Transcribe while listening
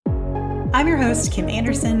I'm your host, Kim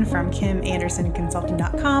Anderson from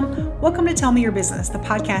KimAndersonConsulting.com. Welcome to Tell Me Your Business, the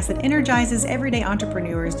podcast that energizes everyday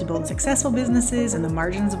entrepreneurs to build successful businesses in the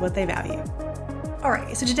margins of what they value. All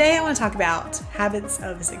right, so today I want to talk about habits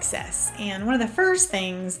of success. And one of the first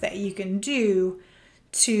things that you can do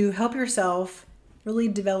to help yourself really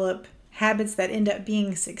develop habits that end up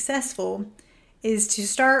being successful is to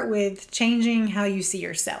start with changing how you see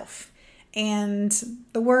yourself. And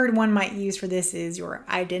the word one might use for this is your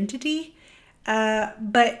identity.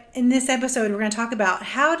 But in this episode, we're going to talk about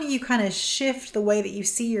how do you kind of shift the way that you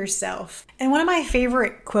see yourself. And one of my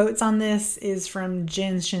favorite quotes on this is from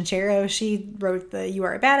Jen Sincero. She wrote the You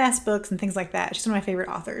Are a Badass books and things like that. She's one of my favorite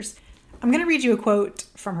authors. I'm going to read you a quote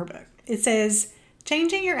from her book. It says,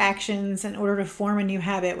 "Changing your actions in order to form a new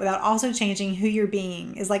habit without also changing who you're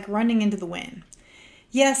being is like running into the wind.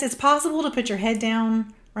 Yes, it's possible to put your head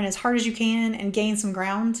down, run as hard as you can, and gain some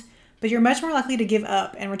ground, but you're much more likely to give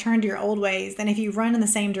up and return to your old ways than if you run in the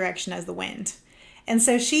same direction as the wind." And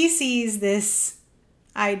so she sees this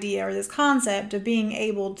idea or this concept of being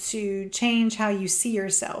able to change how you see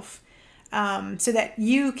yourself so that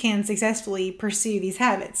you can successfully pursue these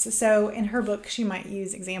habits. So in her book, she might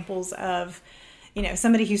use examples of,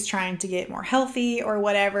 somebody who's trying to get more healthy or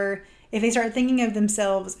whatever. If they start thinking of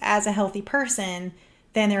themselves as a healthy person,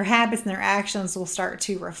 then their habits and their actions will start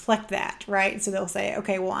to reflect that, right? So they'll say,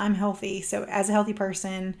 okay, well, I'm healthy. So as a healthy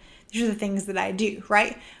person, these are the things that I do,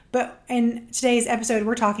 right? But in today's episode,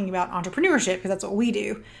 we're talking about entrepreneurship because that's what we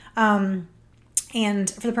do. And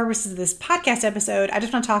for the purposes of this podcast episode, I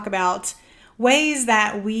just want to talk about ways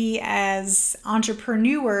that we as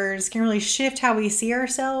entrepreneurs can really shift how we see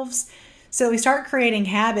ourselves. So we start creating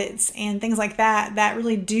habits and things like that that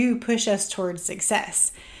really do push us towards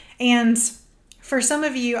success. And for some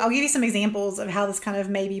of you, I'll give you some examples of how this kind of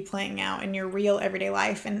may be playing out in your real everyday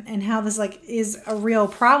life and how this is a real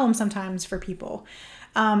problem sometimes for people.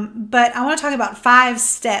 But I want to talk about 5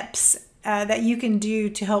 steps that you can do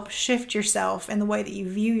to help shift yourself and the way that you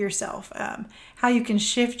view yourself, how you can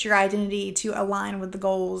shift your identity to align with the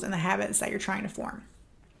goals and the habits that you're trying to form.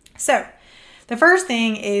 So the first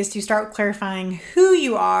thing is to start clarifying who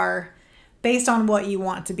you are based on what you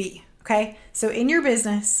want to be. Okay. So in your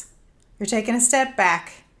business, you're taking a step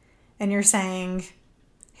back and you're saying,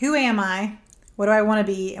 who am I? What do I want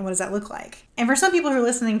to be? And what does that look like? And for some people who are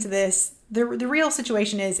listening to this, the real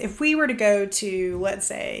situation is if we were to go to, let's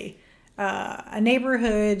say, a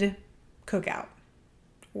neighborhood cookout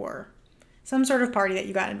or some sort of party that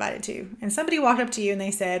you got invited to, and somebody walked up to you and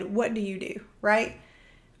they said, what do you do? Right?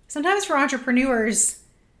 Sometimes for entrepreneurs,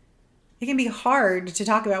 it can be hard to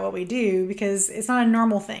talk about what we do because it's not a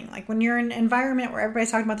normal thing. Like when you're in an environment where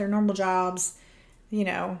everybody's talking about their normal jobs,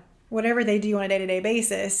 whatever they do on a day-to-day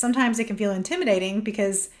basis, sometimes it can feel intimidating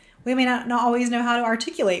because we may not always know how to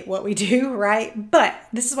articulate what we do, right? But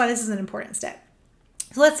this is why this is an important step.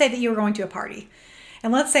 So let's say that you were going to a party,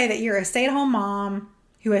 and let's say that you're a stay-at-home mom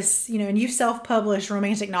who has, and you self-publish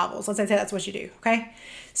romantic novels. Let's say that's what you do, okay?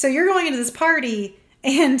 So you're going into this party,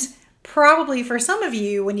 and probably for some of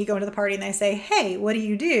you, when you go into the party and they say, hey, what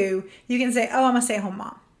do? You can say, oh, I'm a stay-at-home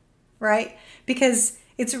mom, right? Because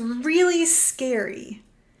it's really scary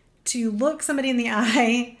to look somebody in the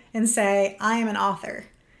eye and say, I am an author,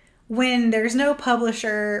 when there's no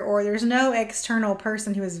publisher or there's no external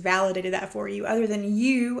person who has validated that for you other than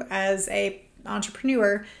you as a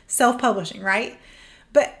entrepreneur self-publishing, right?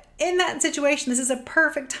 But in that situation, this is a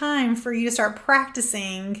perfect time for you to start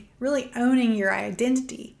practicing really owning your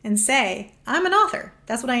identity and say, I'm an author.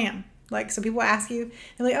 That's what I am. So people ask you,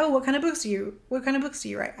 they're like, oh, what kind of books do you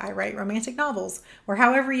write? I write romantic novels, or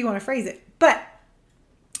however you want to phrase it. But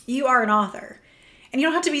you are an author. And you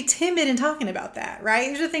don't have to be timid in talking about that, right?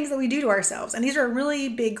 These are things that we do to ourselves. And these are really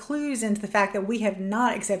big clues into the fact that we have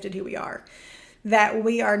not accepted who we are, that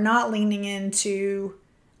we are not leaning into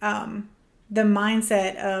the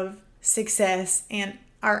mindset of success and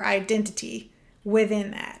our identity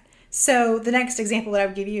within that. So the next example that I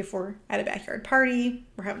would give you, if we're at a backyard party,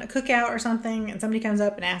 we're having a cookout or something, and somebody comes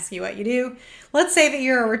up and asks you what you do. Let's say that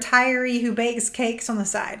you're a retiree who bakes cakes on the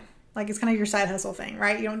side. It's kind of your side hustle thing,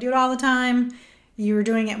 right? You don't do it all the time. You're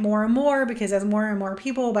doing it more and more because as more and more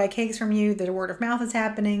people buy cakes from you, the word of mouth is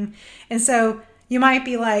happening. And so you might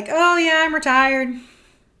be like, oh yeah, I'm retired,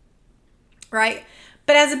 right?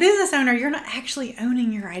 But as a business owner, you're not actually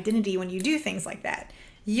owning your identity when you do things like that.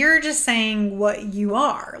 You're just saying what you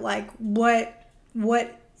are, what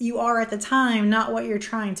you are at the time, not what you're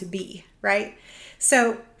trying to be, right?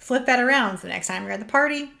 So flip that around. So the next time you're at the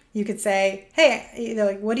party, you could say, hey, they're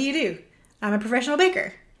like, what do you do? I'm a professional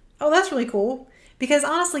baker. Oh, that's really cool. Because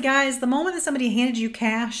honestly, guys, the moment that somebody handed you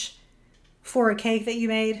cash for a cake that you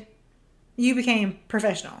made, you became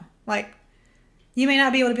professional. Like, you may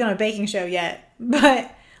not be able to be on a baking show yet,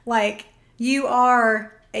 but like, you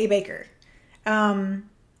are a baker. And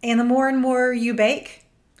the more and more you bake,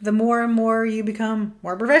 the more and more you become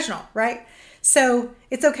more professional, right? So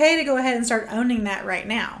it's okay to go ahead and start owning that right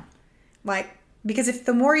now. Like, because if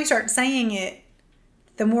the more you start saying it,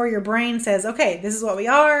 the more your brain says, okay, this is what we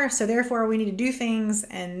are, so therefore we need to do things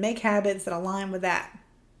and make habits that align with that.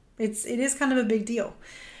 It is kind of a big deal.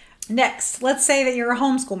 Next, let's say that you're a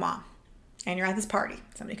homeschool mom and you're at this party.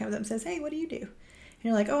 Somebody comes up and says, hey, what do you do? And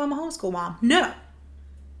you're like, oh, I'm a homeschool mom. No.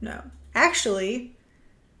 Actually,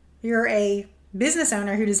 you're a business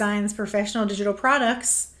owner who designs professional digital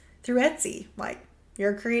products through Etsy. Like,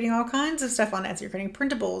 you're creating all kinds of stuff on Etsy. You're creating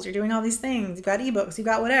printables. You're doing all these things. You've got ebooks. You've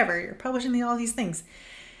got whatever. You're publishing all these things.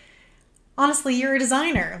 Honestly, you're a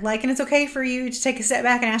designer. Like, and it's okay for you to take a step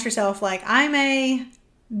back and ask yourself, like, I may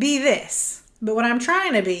be this, but what I'm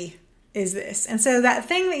trying to be is this. And so that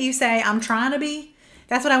thing that you say, I'm trying to be,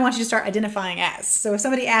 that's what I want you to start identifying as. So if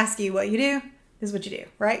somebody asks you what you do, this is what you do,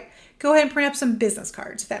 right? Go ahead and print up some business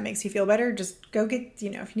cards. If that makes you feel better, just go get, if you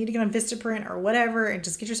need to get on Vistaprint or whatever, and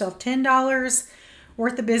just get yourself $10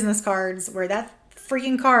 worth of business cards where that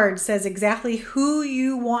freaking card says exactly who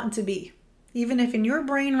you want to be. Even if in your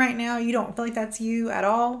brain right now, you don't feel like that's you at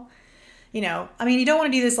all. You don't want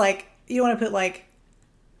to do this like, you don't want to put like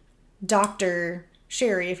Dr.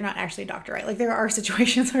 Sherry if you're not actually a doctor, right? Like, there are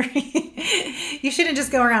situations where you shouldn't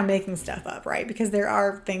just go around making stuff up, right? Because there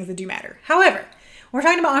are things that do matter. However, when we're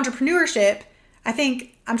talking about entrepreneurship, I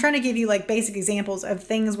think I'm trying to give you like basic examples of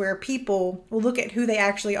things where people will look at who they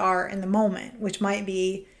actually are in the moment, which might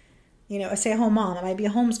be, a stay-at-home mom. It might be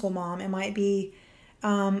a homeschool mom. It might be a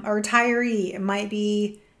retiree. It might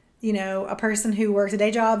be, a person who works a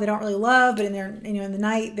day job they don't really love, but in their, in the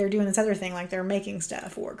night they're doing this other thing, like they're making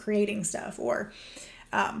stuff or creating stuff or,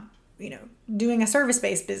 doing a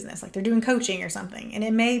service-based business, like they're doing coaching or something. And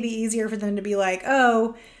it may be easier for them to be like,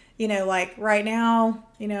 oh, like right now,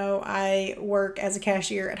 I work as a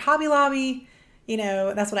cashier at Hobby Lobby,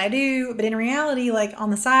 that's what I do. But in reality, like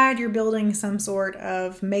on the side, you're building some sort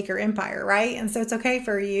of maker empire, right? And so it's okay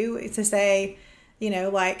for you to say,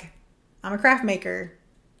 like, I'm a craft maker.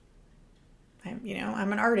 I'm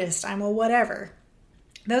an artist. I'm a whatever.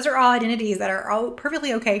 Those are all identities that are all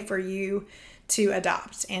perfectly okay for you to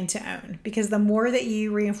adopt and to own, because the more that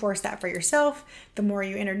you reinforce that for yourself, the more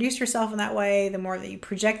you introduce yourself in that way, the more that you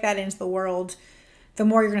project that into the world, the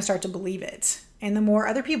more you're going to start to believe it. And the more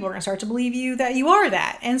other people are going to start to believe you that you are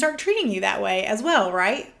that and start treating you that way as well,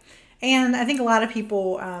 right? And I think a lot of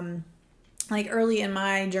people, like early in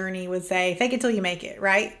my journey, would say, fake it till you make it,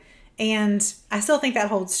 right? And I still think that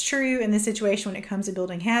holds true in this situation when it comes to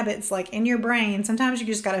building habits. Like in your brain, sometimes you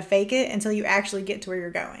just got to fake it until you actually get to where you're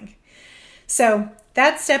going. So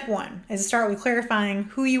that's step one, is to start with clarifying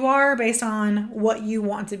who you are based on what you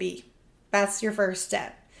want to be. That's your first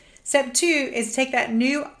step. Step two is to take that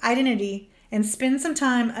new identity and spend some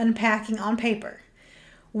time unpacking on paper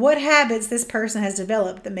what habits this person has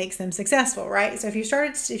developed that makes them successful, right? So if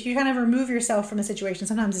you kind of remove yourself from a situation,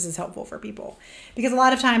 sometimes this is helpful for people, because a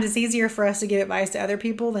lot of times it's easier for us to give advice to other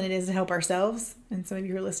people than it is to help ourselves. And some of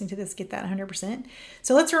you who are listening to this get that 100%.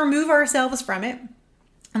 So let's remove ourselves from it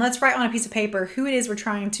and let's write on a piece of paper who it is we're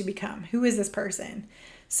trying to become. Who is this person?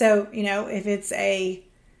 So, if it's a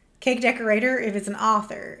cake decorator, if it's an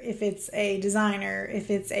author, if it's a designer, if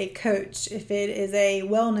it's a coach, if it is a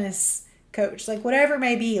wellness coach, like whatever it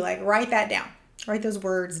may be, like write that down. Write those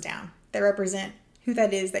words down that represent who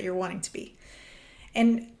that is that you're wanting to be.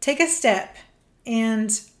 And take a step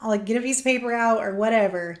and like get a piece of paper out or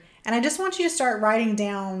whatever. And I just want you to start writing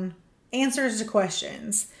down answers to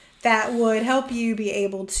questions that would help you be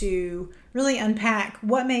able to really unpack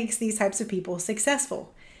what makes these types of people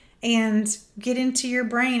successful and get into your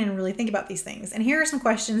brain and really think about these things. And here are some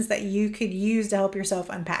questions that you could use to help yourself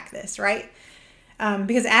unpack this, right?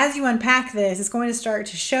 Because as you unpack this, it's going to start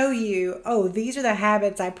to show you, oh, these are the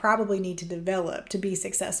habits I probably need to develop to be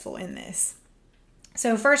successful in this.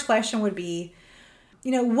 So first question would be,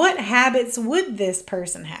 what habits would this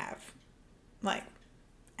person have? Like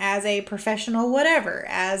as a professional whatever,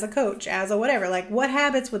 as a coach, as a whatever, like what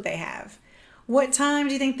habits would they have? What time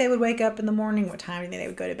do you think they would wake up in the morning? What time do you think they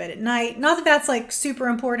would go to bed at night? Not that that's like super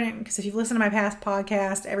important, because if you've listened to my past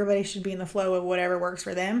podcast, everybody should be in the flow of whatever works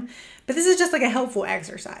for them. But this is just like a helpful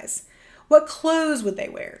exercise. What clothes would they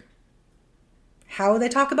wear? How would they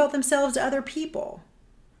talk about themselves to other people?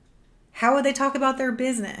 How would they talk about their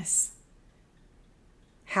business?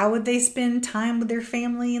 How would they spend time with their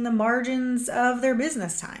family in the margins of their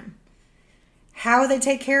business time? How would they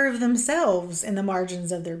take care of themselves in the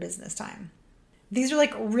margins of their business time? These are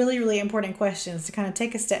like really, really important questions to kind of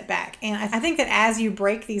take a step back. And I think that as you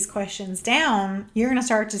break these questions down, you're going to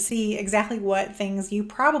start to see exactly what things you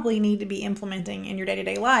probably need to be implementing in your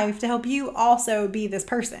day-to-day life to help you also be this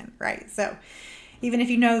person, right? So even if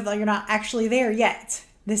you know that you're not actually there yet,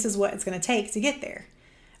 this is what it's going to take to get there.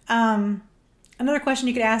 Another question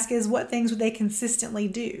you could ask is, what things would they consistently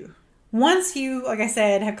do? Once you, like I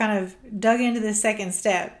said, have kind of dug into this second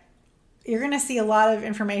step, you're going to see a lot of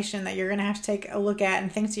information that you're going to have to take a look at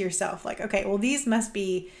and think to yourself, like, okay, well, these must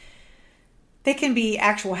be, they can be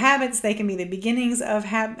actual habits. They can be the beginnings of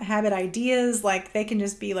habit ideas. Like they can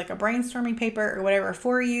just be like a brainstorming paper or whatever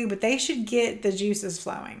for you, but they should get the juices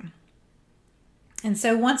flowing. And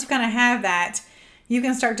so once you kind of have that, you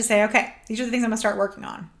can start to say, okay, these are the things I'm going to start working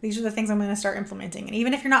on. These are the things I'm going to start implementing. And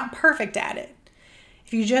even if you're not perfect at it,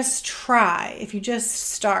 if you just try, if you just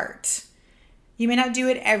start, you may not do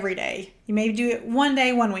it every day. You may do it one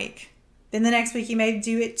day, 1 week. Then the next week you may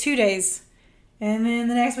do it 2 days. And then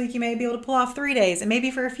the next week you may be able to pull off 3 days. And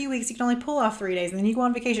maybe for a few weeks you can only pull off 3 days. And then you go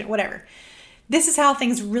on vacation, whatever. This is how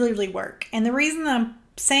things really, really work. And the reason that I'm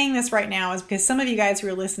saying this right now is because some of you guys who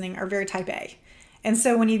are listening are very type A. And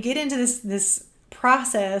so when you get into this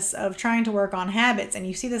process of trying to work on habits and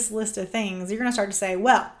you see this list of things, you're going to start to say,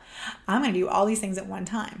 well, I'm going to do all these things at one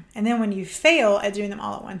time. And then when you fail at doing them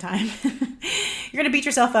all at one time, you're going to beat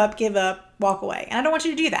yourself up, give up, walk away. And I don't want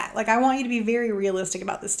you to do that. Like, I want you to be very realistic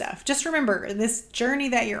about this stuff. Just remember, this journey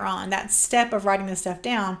that you're on, that step of writing this stuff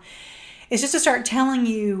down, is just to start telling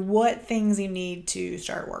you what things you need to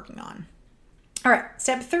start working on. All right,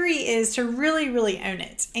 step 3 is to really, really own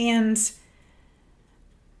it. And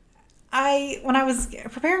when I was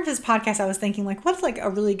preparing for this podcast, I was thinking, like, what's like a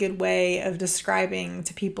really good way of describing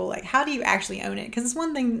to people, like, how do you actually own it? Because it's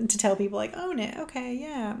one thing to tell people, like, own it. Okay,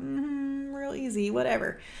 yeah, real easy,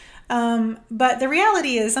 whatever. But the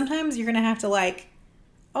reality is sometimes you're going to have to like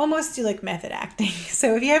almost do like method acting.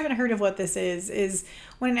 So if you haven't heard of what this is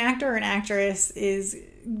when an actor or an actress is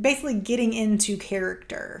basically getting into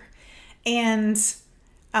character. And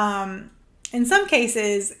in some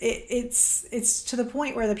cases, it's to the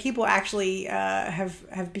point where the people actually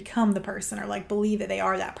have become the person, or like believe that they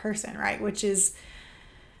are that person, right? Which is,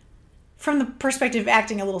 from the perspective of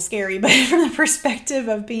acting, a little scary, but from the perspective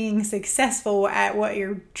of being successful at what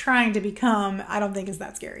you're trying to become, I don't think it's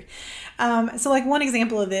that scary. So like one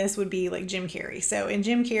example of this would be like Jim Carrey. So in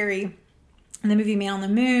Jim Carrey, in the movie Man on the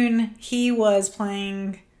Moon, he was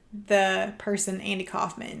playing the person Andy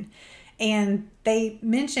Kaufman. And they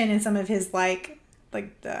mention in some of his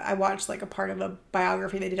I watched like a part of a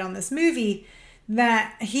biography they did on this movie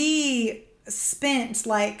that he spent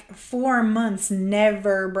like 4 months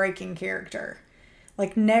never breaking character,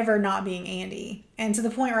 like never not being Andy. And to the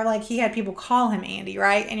point where like he had people call him Andy,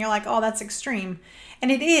 right? And you're like, oh, that's extreme.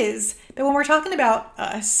 And it is. But when we're talking about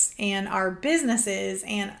us and our businesses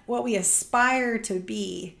and what we aspire to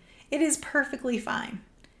be, it is perfectly fine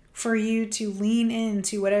for you to lean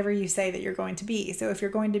into whatever you say that you're going to be. So if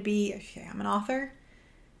you're going to be, okay, I'm an author,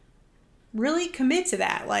 really commit to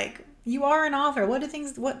that. Like, you are an author. What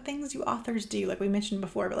things do authors do? Like we mentioned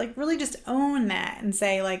before, but like really just own that and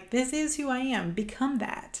say like, this is who I am. Become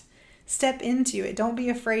that. Step into it. Don't be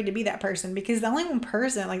afraid to be that person, because the only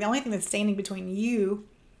the only thing that's standing between you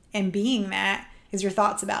and being that is your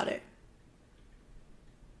thoughts about it.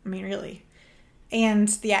 I mean, really. And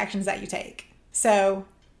the actions that you take. So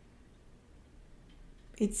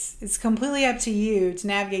it's completely up to you to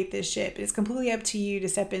navigate this ship. It's completely up to you to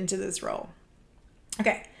step into this role.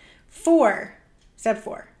 Okay. Step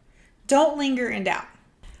 4, don't linger in doubt.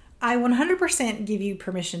 I 100% give you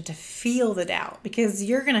permission to feel the doubt, because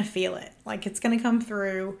you're going to feel it. Like, it's going to come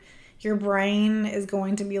through. Your brain is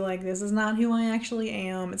going to be like, this is not who I actually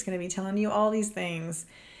am. It's going to be telling you all these things.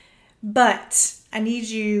 But I need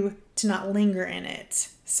you to not linger in it.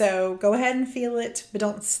 So go ahead and feel it, but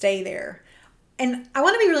don't stay there. And I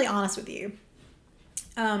want to be really honest with you.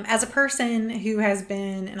 As a person who has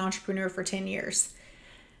been an entrepreneur for 10 years,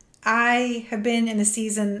 I have been in the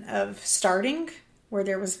season of starting where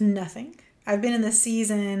there was nothing. I've been in the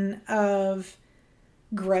season of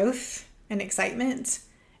growth and excitement.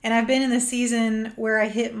 And I've been in the season where I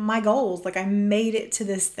hit my goals. Like, I made it to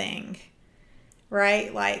this thing,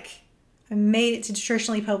 right? Like, I made it to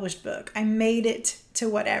traditionally published book. I made it to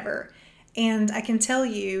whatever. And I can tell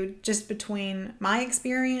you, just between my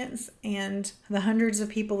experience and the hundreds of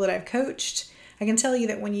people that I've coached, I can tell you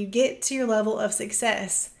that when you get to your level of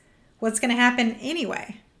success, what's going to happen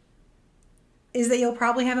anyway is that you'll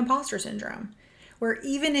probably have imposter syndrome, where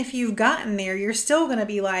even if you've gotten there, you're still going to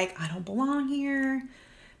be like, I don't belong here.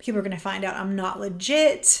 People are going to find out I'm not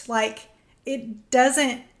legit. Like, it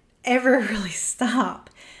doesn't ever really stop.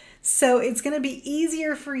 So it's going to be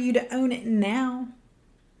easier for you to own it now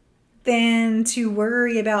than to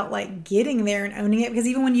worry about like getting there and owning it, because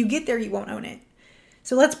even when you get there, you won't own it.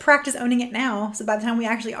 So let's practice owning it now. So by the time we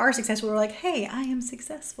actually are successful, we're like, hey, I am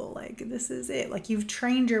successful. Like, this is it. Like, you've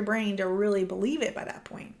trained your brain to really believe it by that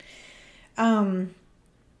point. And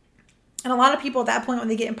a lot of people at that point, when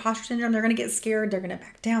they get imposter syndrome, they're going to get scared. They're going to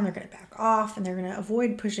back down. They're going to back off, and they're going to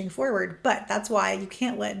avoid pushing forward. But that's why you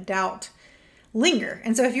can't let doubt linger.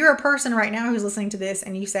 And so if you're a person right now who's listening to this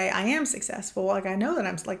and you say, I am successful, like I know that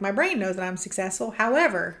I'm, like my brain knows that I'm successful.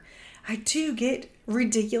 However, I do get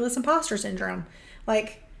ridiculous imposter syndrome.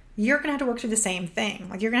 Like, you're going to have to work through the same thing.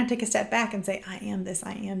 Like, you're going to have to take a step back and say, I am this,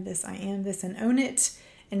 I am this, I am this, and own it,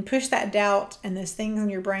 and push that doubt and those things in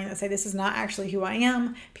your brain that say, this is not actually who I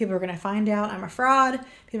am. People are going to find out I'm a fraud.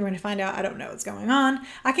 People are going to find out I don't know what's going on.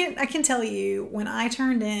 I can tell you, when I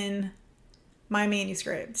turned in my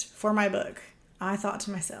manuscript for my book, I thought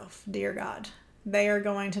to myself, dear God, they are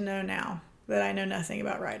going to know now that I know nothing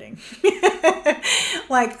about writing.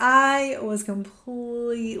 Like, I was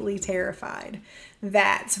completely terrified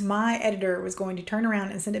that my editor was going to turn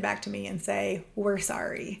around and send it back to me and say, we're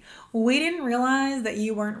sorry. We didn't realize that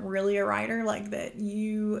you weren't really a writer, like that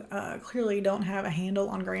you clearly don't have a handle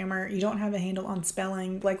on grammar. You don't have a handle on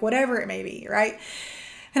spelling, like whatever it may be, right?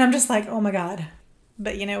 And I'm just like, oh my God.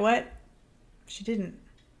 But you know what? She didn't.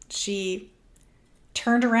 She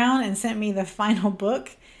turned around and sent me the final book.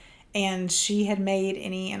 And she had made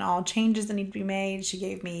any and all changes that need to be made. She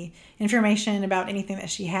gave me information about anything that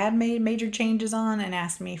she had made major changes on and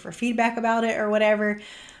asked me for feedback about it or whatever.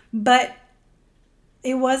 But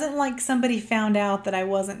it wasn't like somebody found out that I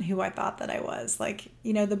wasn't who I thought that I was. Like,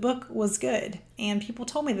 you know, the book was good and people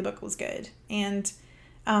told me the book was good. And,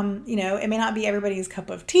 you know, it may not be everybody's cup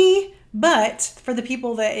of tea, but for the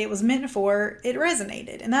people that it was meant for, it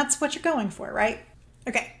resonated. And that's what you're going for, right?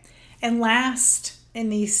 Okay. And last, in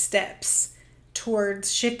these steps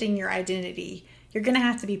towards shifting your identity, you're going to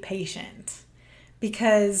have to be patient,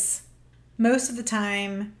 because most of the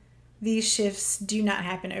time these shifts do not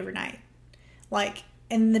happen overnight. Like,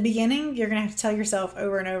 in the beginning, you're going to have to tell yourself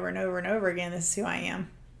over and over and over and over again, this is who I am.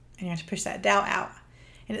 And you have to push that doubt out.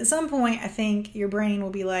 And at some point, I think your brain will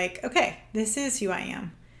be like, okay, this is who I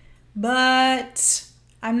am. But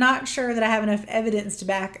I'm not sure that I have enough evidence to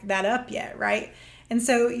back that up yet, right? And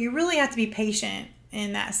so you really have to be patient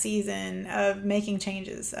in that season of making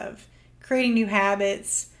changes, of creating new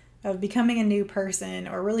habits, of becoming a new person,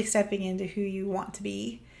 or really stepping into who you want to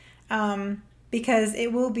be. Because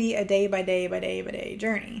it will be a day by day by day by day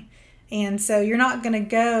journey. And so you're not going to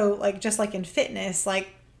go, like, just like in fitness, like,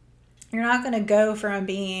 you're not going to go from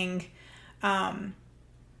being,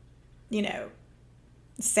 you know,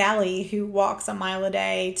 Sally who walks a mile a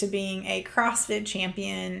day to being a CrossFit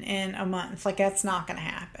champion in a month. Like, that's not going to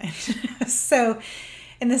happen. So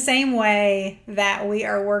in the same way that we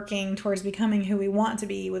are working towards becoming who we want to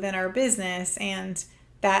be within our business and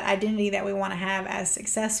that identity that we want to have as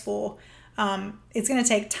successful, it's going to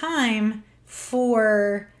take time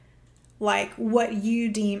for like what you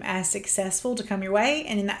deem as successful to come your way.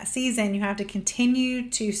 And in that season, you have to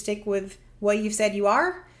continue to stick with what you've said you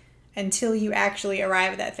are until you actually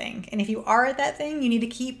arrive at that thing. And if you are at that thing, you need to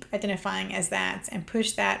keep identifying as that and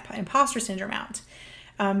push that imposter syndrome out,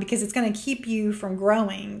 because it's going to keep you from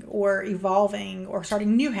growing or evolving or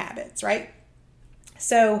starting new habits, right?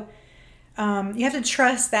 So you have to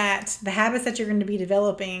trust that the habits that you're going to be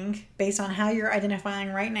developing based on how you're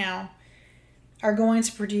identifying right now are going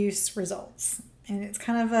to produce results. And it's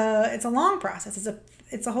kind of it's a long process.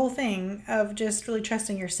 It's a whole thing of just really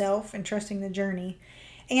trusting yourself and trusting the journey.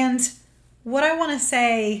 And what I want to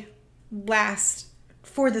say last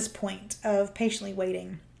for this point of patiently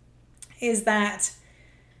waiting is that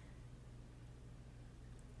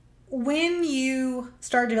when you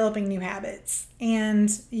start developing new habits and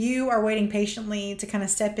you are waiting patiently to kind of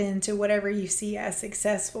step into whatever you see as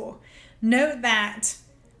successful, note that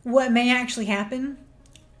what may actually happen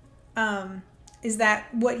is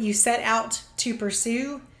that what you set out to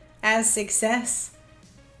pursue as success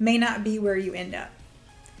may not be where you end up.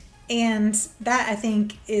 And that, I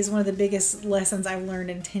think, is one of the biggest lessons I've learned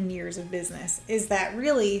in 10 years of business, is that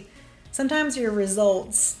really sometimes your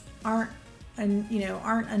results aren't a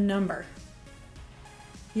number.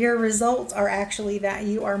 Your results are actually that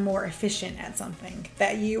you are more efficient at something,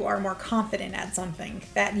 that you are more confident at something,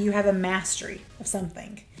 that you have a mastery of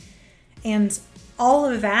something. And all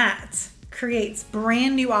of that creates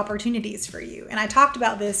brand new opportunities for you. And I talked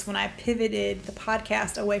about this when I pivoted the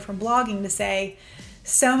podcast away from blogging to say,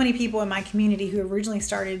 so many people in my community who originally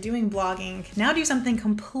started doing blogging now do something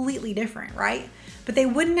completely different, right? But they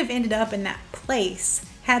wouldn't have ended up in that place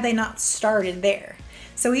had they not started there.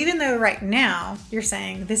 So even though right now you're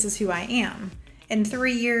saying, this is who I am, in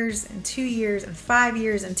 3 years, in 2 years, in 5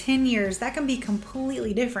 years, in 10 years, that can be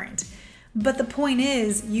completely different. But the point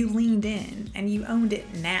is, you leaned in and you owned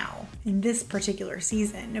it now in this particular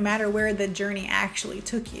season, no matter where the journey actually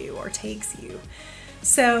took you or takes you.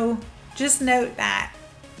 So just note that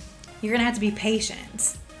you're going to have to be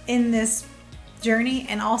patient in this journey,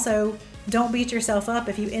 and also don't beat yourself up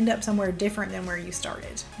if you end up somewhere different than where you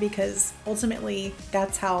started, because ultimately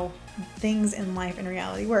that's how things in life and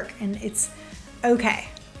reality work. And it's okay.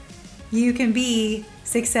 You can be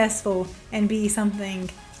successful and be something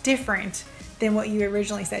different than what you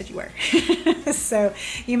originally said you were. So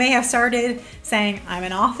you may have started saying, I'm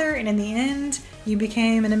an author, and in the end, you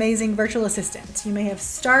became an amazing virtual assistant. You may have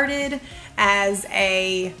started as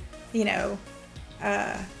a,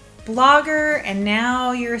 blogger, and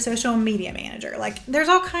now you're a social media manager. Like, there's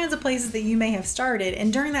all kinds of places that you may have started,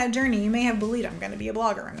 and during that journey, you may have believed, I'm going to be a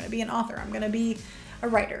blogger, I'm going to be an author, I'm going to be a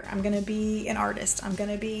writer, I'm going to be an artist, I'm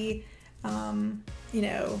going to be, I'm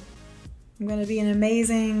going to be an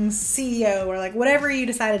amazing CEO, or like whatever you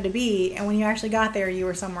decided to be. And when you actually got there, you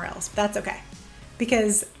were somewhere else. But that's okay,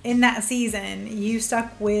 because in that season, you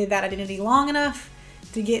stuck with that identity long enough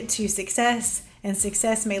to get to success, and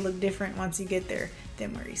success may look different once you get there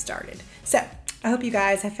than where you started. So I hope you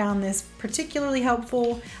guys have found this particularly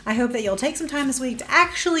helpful. I hope that you'll take some time this week to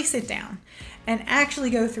actually sit down and actually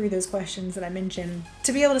go through those questions that I mentioned,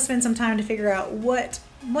 to be able to spend some time to figure out what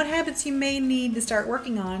habits you may need to start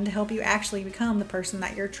working on to help you actually become the person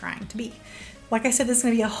that you're trying to be. Like I said, this is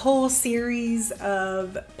going to be a whole series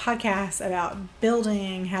of podcasts about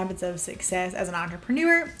building habits of success as an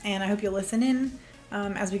entrepreneur, and I hope you'll listen in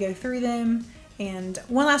as we go through them. And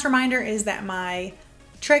one last reminder is that my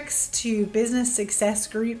Tricks to Business Success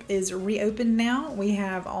group is reopened now. We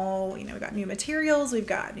have we've got new materials, we've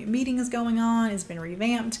got new meetings going on, it's been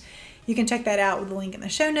revamped. You can check that out with the link in the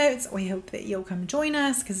show notes. We hope that you'll come join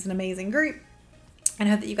us, because it's an amazing group. And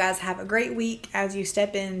I hope that you guys have a great week as you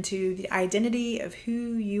step into the identity of who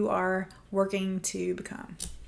you are working to become.